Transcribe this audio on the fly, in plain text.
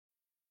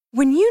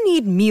When you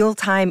need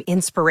mealtime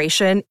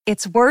inspiration,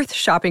 it's worth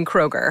shopping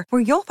Kroger,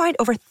 where you'll find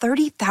over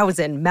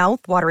 30,000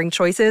 mouth-watering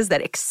choices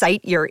that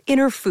excite your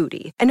inner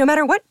foodie. And no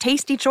matter what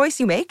tasty choice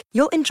you make,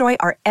 you'll enjoy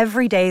our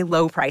everyday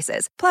low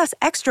prices, plus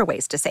extra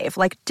ways to save,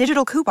 like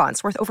digital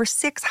coupons worth over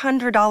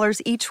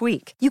 $600 each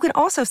week. You can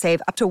also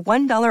save up to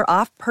 $1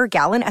 off per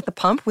gallon at the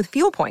pump with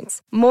fuel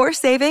points. More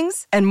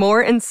savings and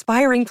more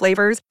inspiring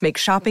flavors make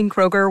shopping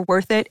Kroger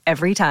worth it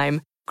every time.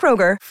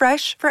 Kroger,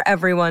 fresh for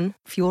everyone.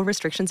 Fuel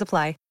restrictions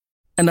apply.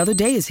 Another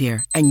day is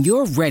here, and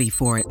you're ready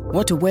for it.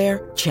 What to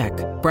wear? Check.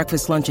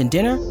 Breakfast, lunch, and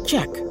dinner?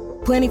 Check.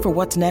 Planning for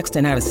what's next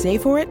and how to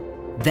save for it?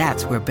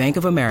 That's where Bank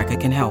of America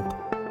can help.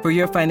 For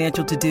your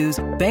financial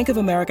to-dos, Bank of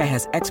America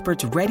has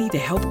experts ready to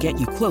help get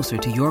you closer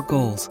to your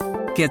goals.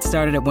 Get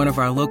started at one of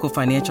our local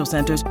financial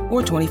centers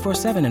or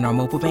 24/7 in our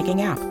mobile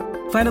banking app.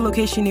 Find a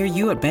location near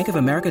you at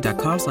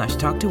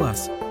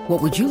bankofamerica.com/talktous.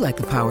 What would you like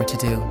the power to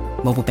do?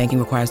 Mobile banking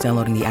requires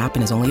downloading the app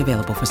and is only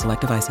available for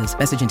select devices.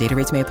 Message and data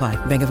rates may apply.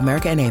 Bank of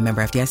America N.A.,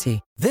 member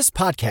FDIC. This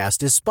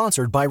podcast is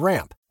sponsored by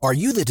Ramp. Are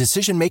you the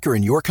decision maker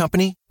in your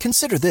company?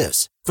 Consider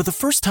this. For the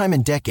first time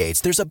in decades,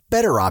 there's a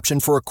better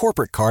option for a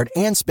corporate card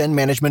and spend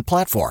management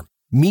platform.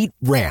 Meet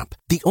Ramp,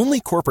 the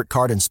only corporate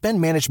card and spend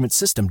management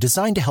system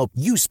designed to help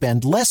you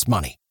spend less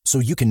money so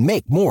you can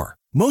make more.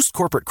 Most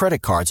corporate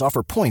credit cards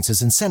offer points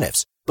as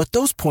incentives, but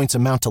those points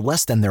amount to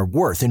less than their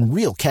worth in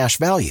real cash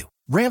value.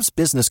 Ramp's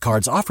business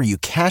cards offer you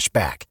cash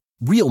back,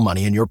 real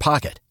money in your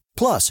pocket.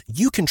 Plus,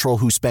 you control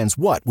who spends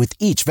what with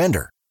each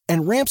vendor.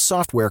 And Ramp's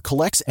software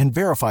collects and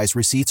verifies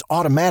receipts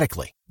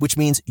automatically, which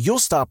means you'll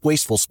stop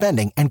wasteful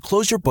spending and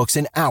close your books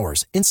in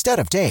hours instead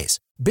of days.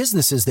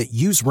 Businesses that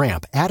use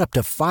Ramp add up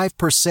to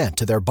 5%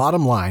 to their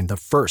bottom line the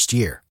first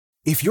year.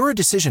 If you're a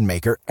decision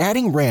maker,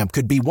 adding Ramp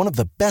could be one of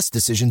the best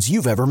decisions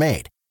you've ever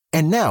made.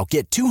 And now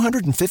get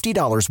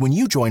 $250 when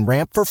you join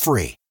Ramp for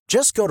free.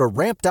 Just go to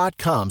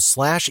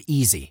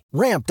ramp.com/easy.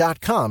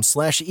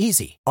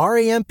 Ramp.com/easy.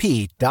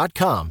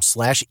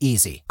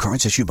 RAMP.com/easy.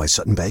 Cards issued by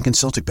Sutton Bank and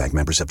Celtic Bank,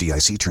 members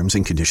FDIC. Terms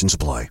and conditions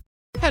apply.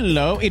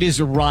 Hello, it is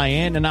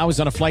Ryan, and I was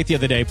on a flight the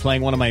other day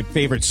playing one of my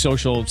favorite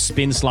social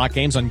spin slot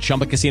games on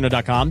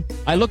ChumbaCasino.com.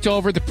 I looked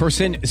over at the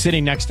person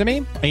sitting next to me,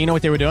 and you know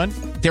what they were doing?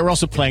 They were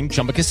also playing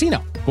Chumba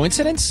Casino.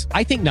 Coincidence?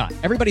 I think not.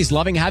 Everybody's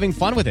loving having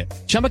fun with it.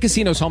 Chumba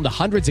Casino is home to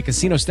hundreds of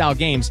casino-style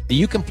games that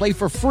you can play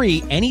for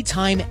free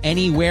anytime,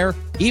 anywhere,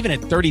 even at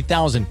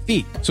 30,000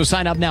 feet. So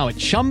sign up now at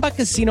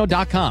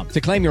ChumbaCasino.com to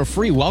claim your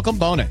free welcome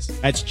bonus.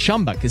 That's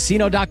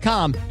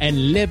ChumbaCasino.com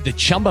and live the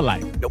Chumba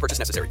life. No purchase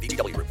necessary.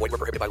 VGW. Void where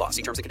prohibited by law.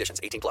 See terms and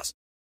conditions. 18+.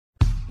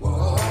 Whoa,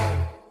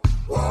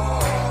 whoa,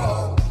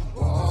 whoa,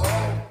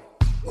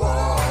 whoa,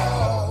 whoa.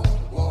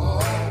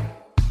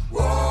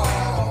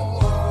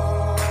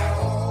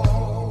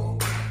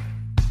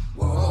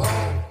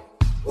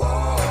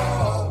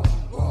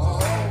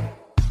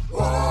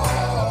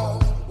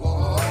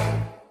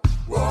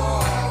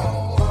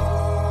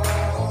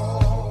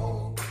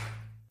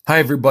 Hi,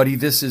 everybody.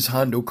 This is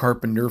Hondo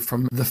Carpenter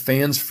from the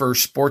Fans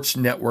First Sports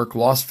Network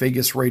Las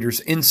Vegas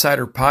Raiders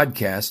Insider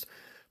Podcast,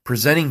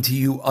 presenting to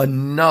you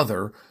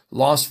another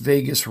Las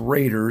Vegas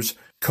Raiders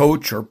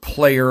coach or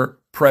player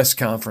press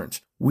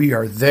conference. We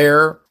are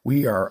there.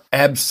 We are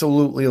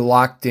absolutely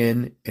locked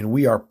in, and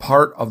we are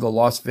part of the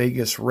Las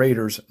Vegas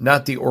Raiders,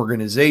 not the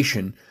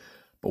organization,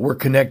 but we're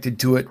connected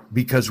to it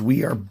because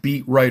we are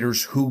beat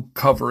writers who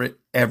cover it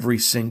every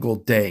single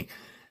day.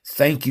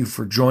 Thank you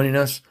for joining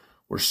us.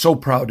 We're so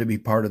proud to be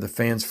part of the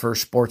Fans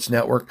First Sports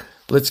Network.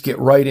 Let's get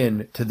right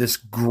into this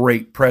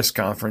great press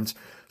conference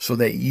so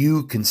that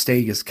you can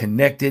stay as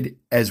connected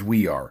as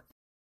we are.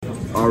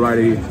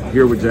 Alrighty,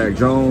 here with Jack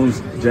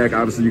Jones. Jack,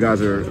 obviously you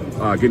guys are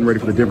getting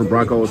ready for the Denver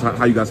Broncos.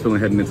 How you guys feeling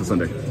heading into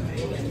Sunday?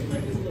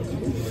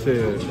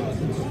 Shit,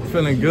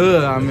 feeling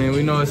good. I mean,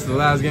 we know it's the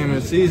last game of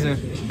the season.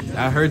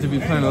 I heard to be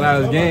playing the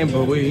last game,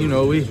 but we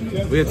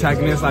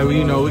attacking this like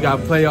we got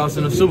playoffs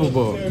in the Super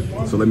Bowl.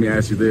 So let me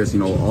ask you this,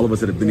 all of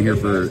us that have been here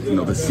for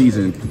the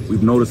season,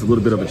 we've noticed a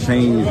little bit of a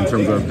change in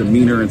terms of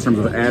demeanor, in terms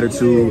of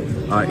attitude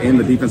in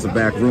the defensive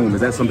back room. Is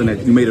that something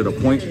that you made it a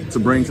point to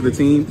bring to the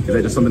team? Is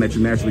that just something that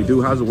you naturally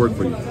do? How does it work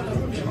for you? I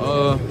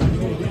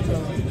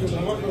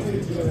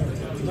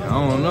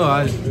don't know.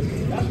 I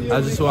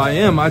just who I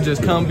am. I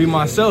just come be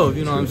myself.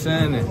 You know what I'm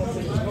saying? And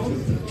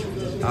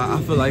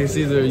I feel like it's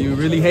either you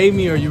really hate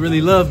me or you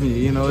really love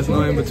me. It's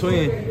no in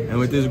between. And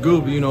with this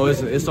group,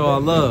 it's all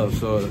love.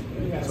 So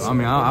I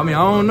mean, I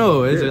don't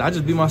know. I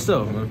just be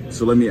myself, man.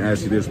 So let me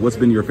ask you this: what's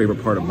been your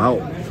favorite part about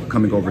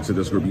coming over to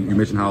this group? You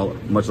mentioned how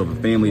much of a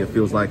family it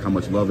feels like, how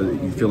much love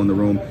you feel in the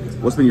room.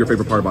 What's been your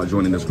favorite part about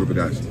joining this group of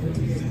guys?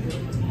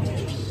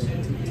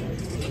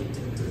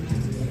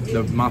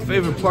 My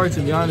favorite part,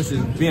 to be honest,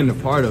 is being a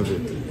part of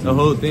it. The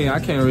whole thing. I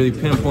can't really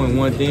pinpoint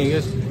one thing.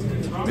 It's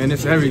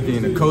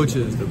everything. The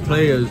coaches, the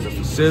players, the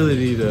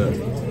facility, the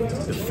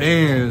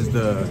fans,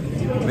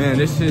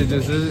 this shit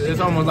it's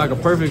almost like a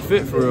perfect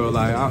fit for real.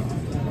 Like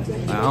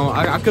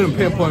I couldn't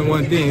pinpoint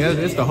one thing.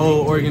 It's the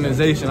whole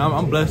organization.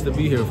 I'm blessed to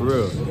be here for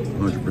real.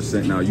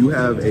 100%. Now you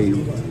have a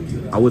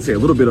I would say a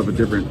little bit of a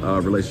different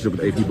relationship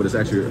with AP, but it's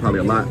actually probably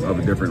a lot of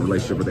a different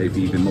relationship with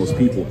AP than most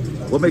people.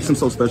 What makes him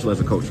so special as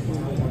a coach?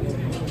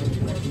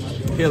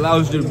 He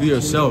allows you to be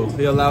yourself.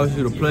 He allows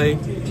you to play,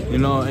 you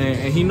know,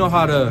 and he know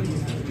how to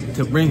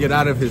bring it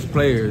out of his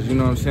players. You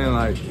know what I'm saying?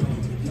 Like,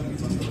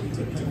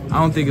 I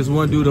don't think it's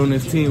one dude on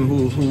this team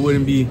who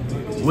wouldn't be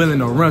willing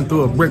to run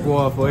through a brick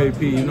wall for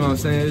AP. You know what I'm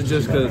saying? It's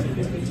just because,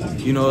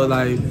 you know,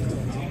 like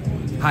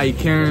how he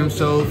carry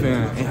himself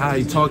and how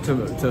he talk to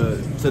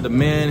the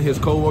men, his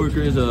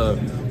coworkers.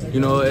 You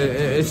know,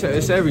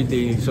 it's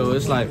everything. So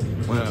it's like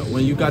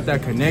when you got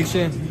that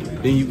connection,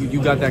 then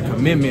you got that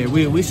commitment.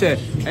 We said,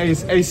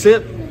 hey,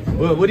 Sip,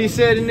 what he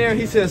said in there?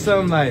 He said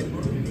something like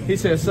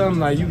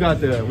you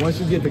got the, once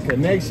you get the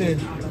connection,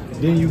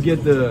 then you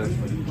get the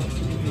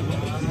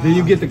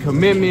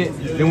commitment.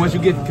 Then once you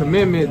get the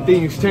commitment,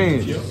 things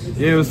change.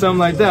 Yeah, it was something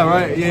like that,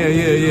 right?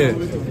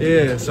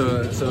 Yeah.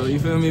 So you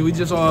feel me? We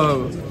just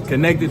all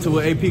connected to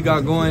what AP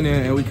got going,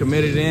 and we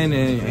committed in,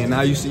 and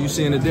now you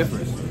seeing the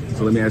difference.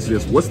 So let me ask you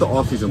this: what's the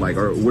offseason like,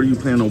 or what are you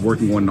planning on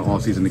working on in the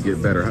offseason to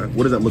get better?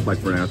 What does that look like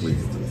for an athlete?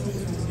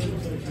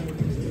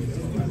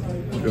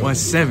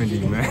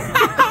 170, man.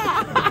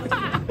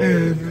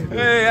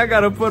 Hey, I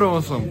gotta put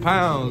on some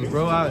pounds,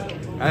 bro.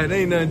 It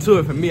ain't nothing to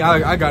it for me.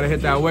 I gotta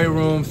hit that weight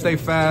room, stay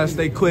fast,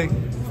 stay quick.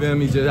 Feel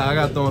me? I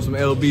gotta throw on some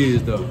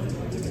LBs though.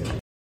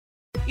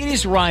 It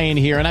is Ryan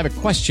here, and I have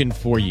a question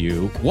for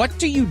you. What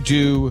do you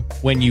do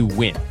when you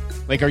win?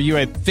 Like, are you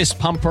a fist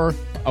pumper,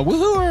 a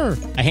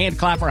woohooer, a hand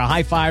clapper, a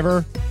high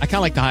fiver? I kind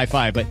of like the high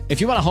five, but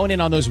if you want to hone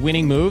in on those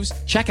winning moves,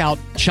 check out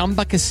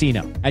Chumba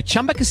Casino. At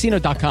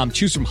ChumbaCasino.com,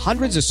 choose from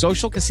hundreds of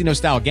social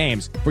casino-style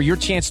games for your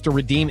chance to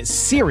redeem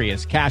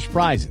serious cash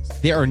prizes.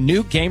 There are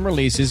new game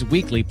releases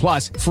weekly,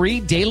 plus free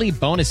daily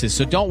bonuses.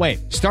 So don't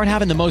wait. Start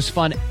having the most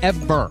fun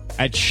ever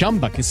at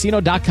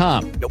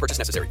ChumbaCasino.com. No purchase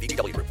necessary.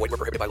 VGW Group. Void where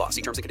prohibited by law.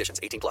 See terms and conditions.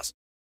 18+.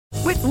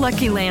 With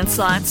Lucky Land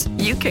Slots,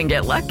 you can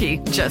get lucky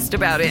just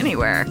about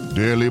anywhere.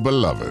 Dearly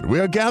beloved,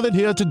 we are gathered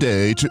here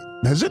today to...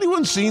 Has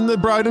anyone seen the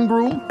bride and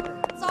groom?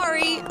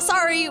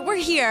 Sorry, we're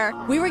here.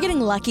 We were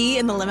getting lucky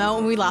in the limo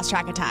and we lost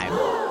track of time.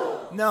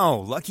 No,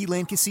 Lucky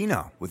Land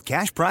Casino, with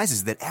cash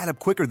prizes that add up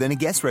quicker than a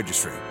guest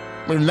registry.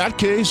 In that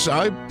case,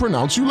 I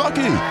pronounce you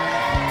lucky.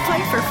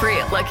 Play for free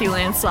at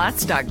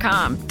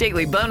LuckyLandSlots.com.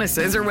 Daily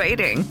bonuses are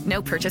waiting.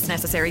 No purchase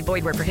necessary.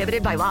 Void where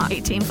prohibited by law.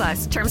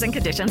 18+. Terms and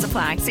conditions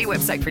apply. See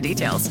website for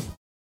details.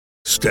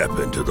 Step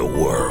into the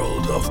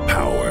world of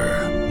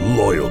power,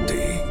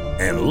 loyalty,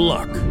 and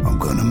luck. I'm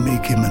gonna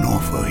make him an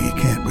offer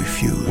he can't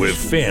refuse. With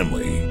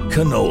family,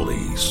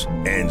 cannolis,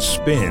 and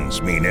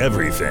spins mean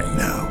everything.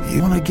 Now,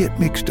 you wanna get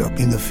mixed up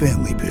in the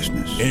family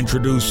business.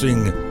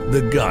 Introducing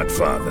The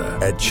Godfather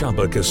at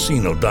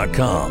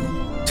ChumbaCasino.com.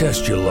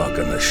 Test your luck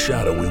in the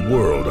shadowy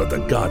world of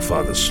The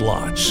Godfather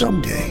slot.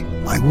 Someday,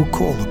 I will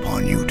call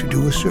upon you to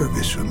do a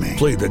service for me.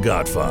 Play The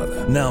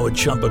Godfather, now at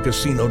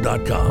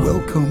ChumbaCasino.com.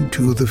 Welcome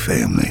to the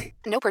family.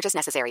 No purchase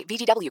necessary.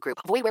 VGW Group.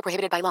 Void where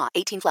prohibited by law.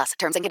 18+.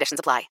 Terms and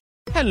conditions apply.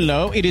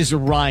 Hello, it is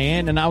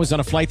Ryan, and I was on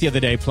a flight the other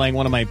day playing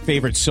one of my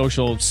favorite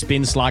social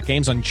spin slot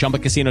games on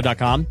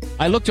ChumbaCasino.com.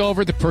 I looked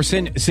over at the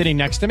person sitting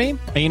next to me,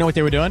 and you know what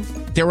they were doing?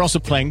 They were also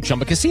playing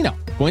Chumba Casino.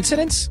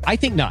 Coincidence? I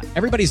think not.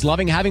 Everybody's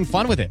loving having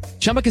fun with it.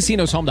 Chumba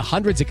Casino is home to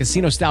hundreds of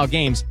casino-style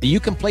games that you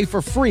can play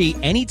for free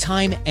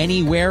anytime,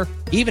 anywhere,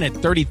 even at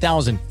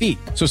 30,000 feet.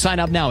 So sign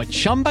up now at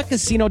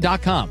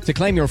ChumbaCasino.com to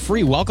claim your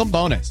free welcome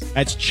bonus.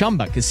 That's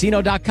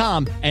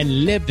ChumbaCasino.com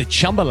and live the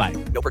Chumba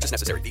life. No purchase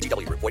necessary.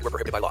 VGW Group. Void where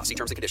prohibited by law. See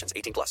terms and conditions.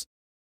 18+.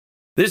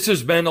 This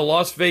has been a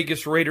Las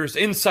Vegas Raiders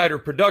Insider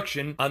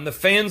production on the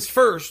Fans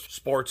First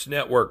Sports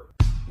Network.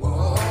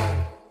 Whoa,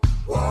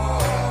 whoa.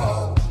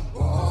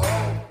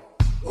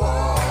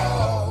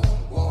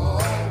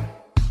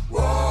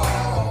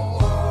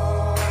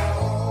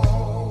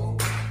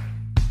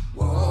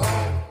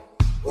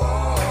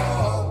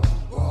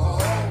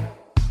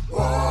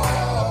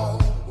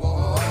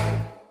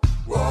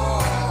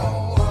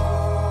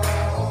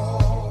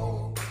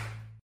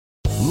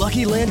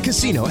 Lucky Land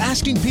Casino,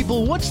 asking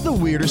people, what's the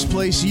weirdest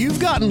place you've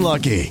gotten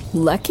lucky?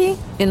 Lucky?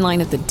 In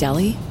line at the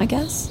deli, I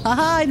guess?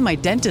 Aha, in my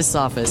dentist's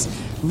office.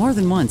 More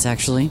than once,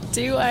 actually.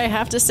 Do I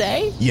have to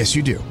say? Yes,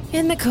 you do.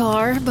 In the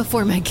car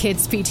before my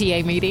kids'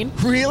 PTA meeting.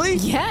 Really?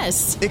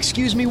 Yes.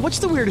 Excuse me, what's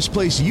the weirdest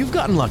place you've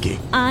gotten lucky?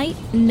 I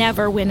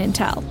never win and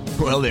tell.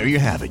 Well, there you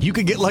have it. You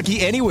can get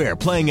lucky anywhere,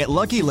 playing at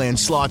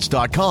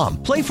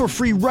LuckyLandSlots.com. Play for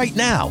free right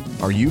now.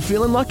 Are you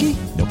feeling lucky?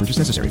 No purchase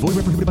necessary. Void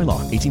where prohibited by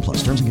law.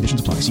 18+. Terms and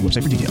conditions apply. See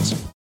website for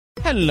details.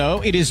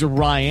 Hello, it is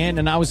Ryan,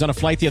 and I was on a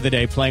flight the other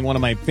day playing one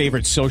of my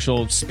favorite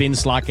social spin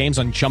slot games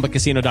on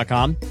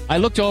ChumbaCasino.com. I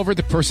looked over at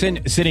the person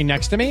sitting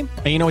next to me,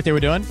 and you know what they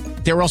were doing?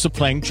 They were also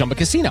playing Chumba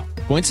Casino.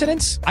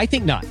 Coincidence? I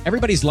think not.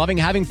 Everybody's loving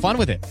having fun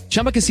with it.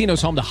 Chumba Casino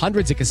is home to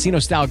hundreds of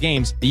casino-style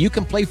games that you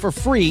can play for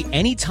free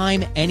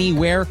anytime,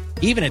 anywhere,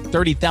 even at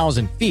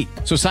 30,000 feet.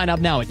 So sign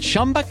up now at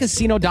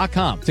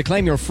ChumbaCasino.com to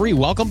claim your free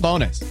welcome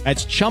bonus.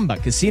 That's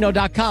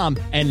ChumbaCasino.com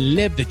and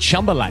live the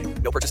Chumba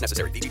life. No purchase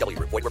necessary. VGW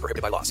Group. Void where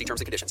prohibited by law. See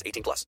terms and conditions.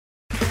 18+.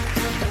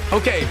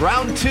 Okay,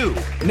 round 2.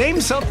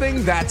 Name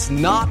something that's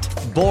not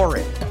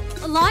boring.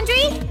 A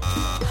laundry?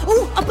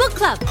 Ooh, a book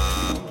club.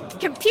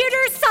 Computer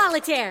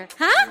solitaire,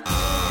 huh?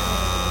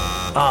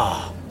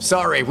 Ah,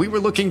 sorry, we were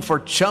looking for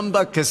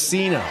Chumba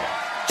Casino.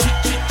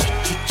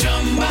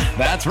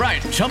 That's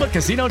right,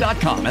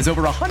 ChumbaCasino.com has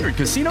over 100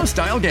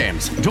 casino-style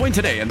games. Join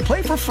today and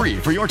play for free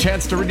for your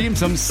chance to redeem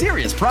some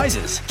serious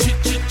prizes.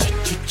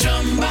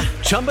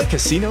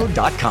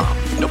 ChumbaCasino.com.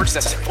 No purchase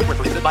necessary. Void where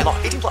prohibited by law.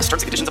 18 plus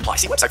terms and conditions apply.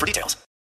 See website for details.